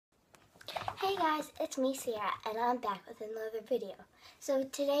Hey guys, it's me Sierra and I'm back with another video. So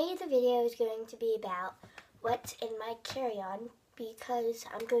today the video is going to be about what's in my carry-on because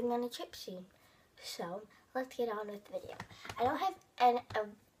I'm going on a trip soon. So let's get on with the video. I don't have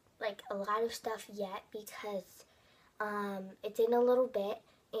a lot of stuff yet because it's in a little bit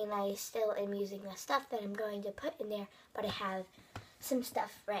and I still am using the stuff that I'm going to put in there, but I have some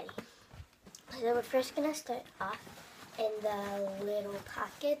stuff ready. So we're first going to start off in the little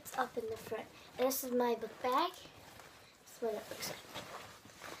pockets up in the front. And this is my book bag. This is what it looks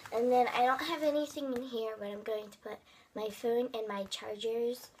like. And then I don't have anything in here, but I'm going to put my phone and my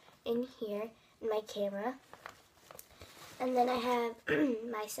chargers in here, and my camera. And then I have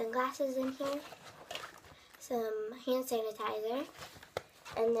my sunglasses in here, some hand sanitizer,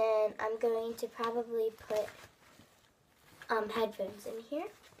 and then I'm going to probably put headphones in here.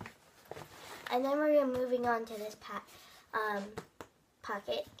 And then we're moving on to this pocket,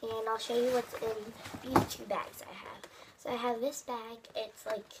 and I'll show you what's in these two bags I have. So I have this bag, it's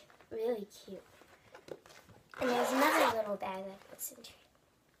like really cute. And there's another little bag that fits in here.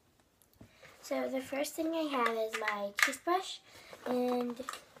 So the first thing I have is my toothbrush and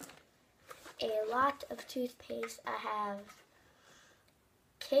a lot of toothpaste. I have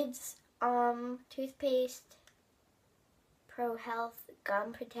Kids toothpaste, Pro Health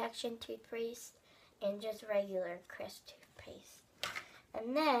gum protection toothpaste, and just regular Crest toothpaste.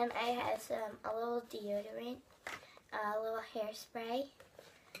 And then I have a little deodorant, a little hairspray,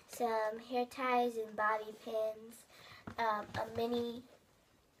 some hair ties and bobby pins, a mini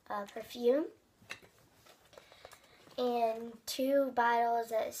perfume, and 2 bottles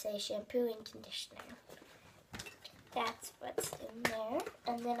that say shampoo and conditioner. That's what's in there.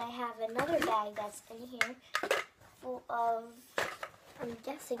 And then I have another bag that's in here full of, I'm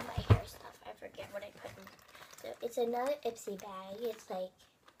guessing my hair stuff. I forget what I put in. So it's another Ipsy bag. It's like,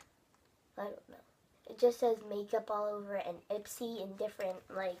 I don't know. It just says makeup all over it and Ipsy in different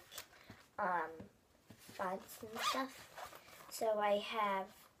like fonts and stuff. So I have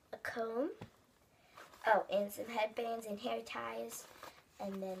a comb. Oh, and some headbands and hair ties.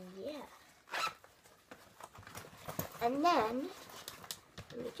 And then yeah. And then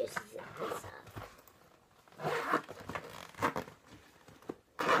let me just zip this up.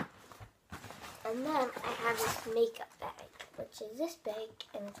 And then I have this makeup bag, which is this big,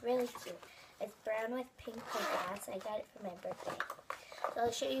 and it's really cute. It's brown with pink polka dots. I got it for my birthday. So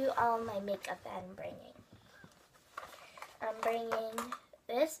I'll show you all my makeup that I'm bringing. I'm bringing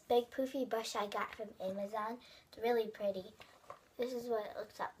this big poofy brush I got from Amazon. It's really pretty. This is what it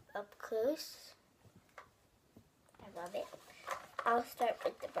looks up close. I love it. I'll start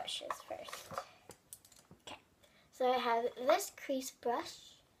with the brushes first. Okay. So I have this crease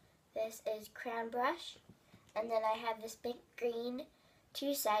brush. This is crown brush, and then I have this big green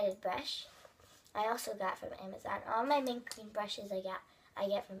 2-sided brush. I also got from Amazon. All my mint green brushes I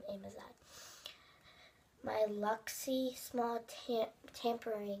get from Amazon. My Luxie small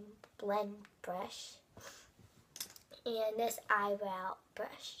tampering blend brush, and this eyebrow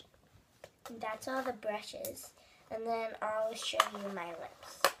brush. And that's all the brushes. And then I'll show you my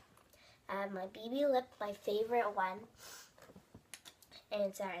lips. I have my BB lip, my favorite one.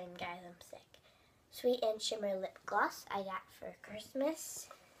 And sorry, guys, I'm sick. Sweet and Shimmer Lip Gloss I got for Christmas.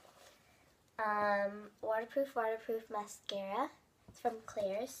 Waterproof mascara. It's from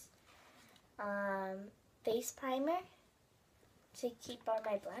Claire's. Face primer to keep on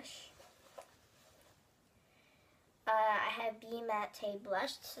my blush. I have Be Matte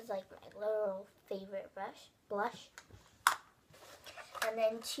blush. This is like my little favorite blush. And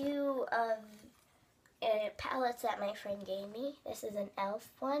then 2 of palettes that my friend gave me. This is an e.l.f.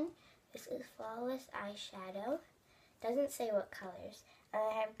 one. This is Flawless Eyeshadow. Doesn't say what colors. And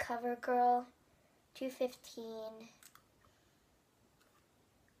I have CoverGirl 215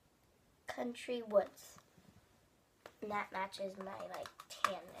 Country Woods. And that matches my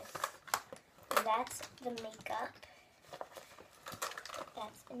tanness. And that's the makeup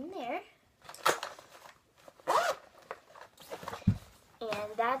that's in there.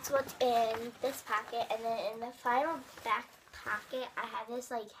 And that's what's in this pocket. And then in the final back pocket, I have this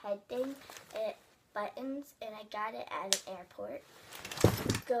head thing. It buttons, and I got it at an airport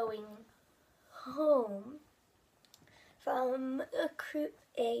going home from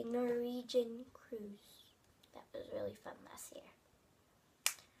a Norwegian cruise. That was really fun last year.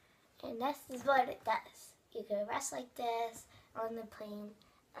 And this is what it does. You can rest like this on the plane,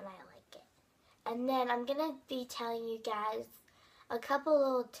 and I like it. And then I'm going to be telling you guys a couple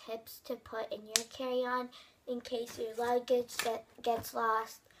little tips to put in your carry-on in case your luggage gets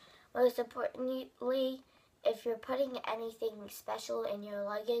lost. Most importantly, if you're putting anything special in your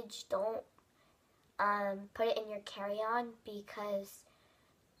luggage, don't put it in your carry-on, because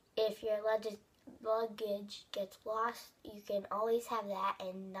if your luggage gets lost, you can always have that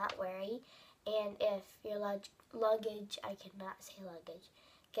and not worry. And if your luggage, I cannot say luggage,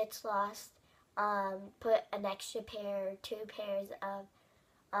 gets lost, put an extra pair or 2 pairs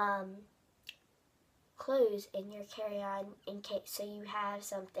of clothes in your carry-on in case, so you have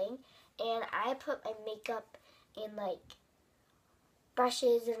something. And I put my makeup in, like,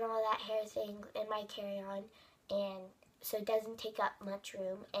 brushes and all that hair thing in my carry-on, and so it doesn't take up much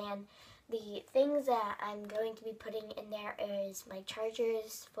room. And the things that I'm going to be putting in there is my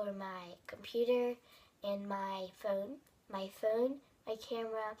chargers for my computer and my phone, my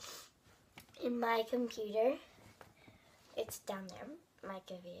camera, and my computer. It's down there, my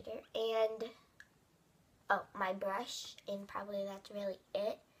computer, and my brush, and probably that's really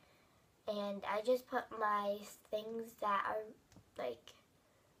it. And I just put my things that are, like,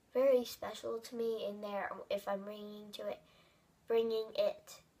 very special to me in there if I'm bringing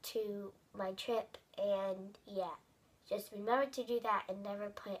it to my trip. And yeah, just remember to do that, and never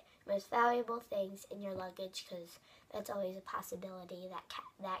put most valuable things in your luggage, because that's always a possibility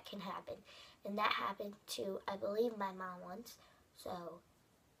that can happen. And that happened to, I believe, my mom once. So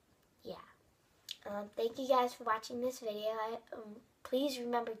yeah. Thank you guys for watching this video. Please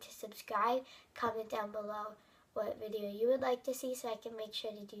remember to subscribe, comment down below what video you would like to see so I can make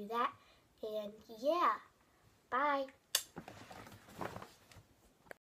sure to do that. And yeah, bye.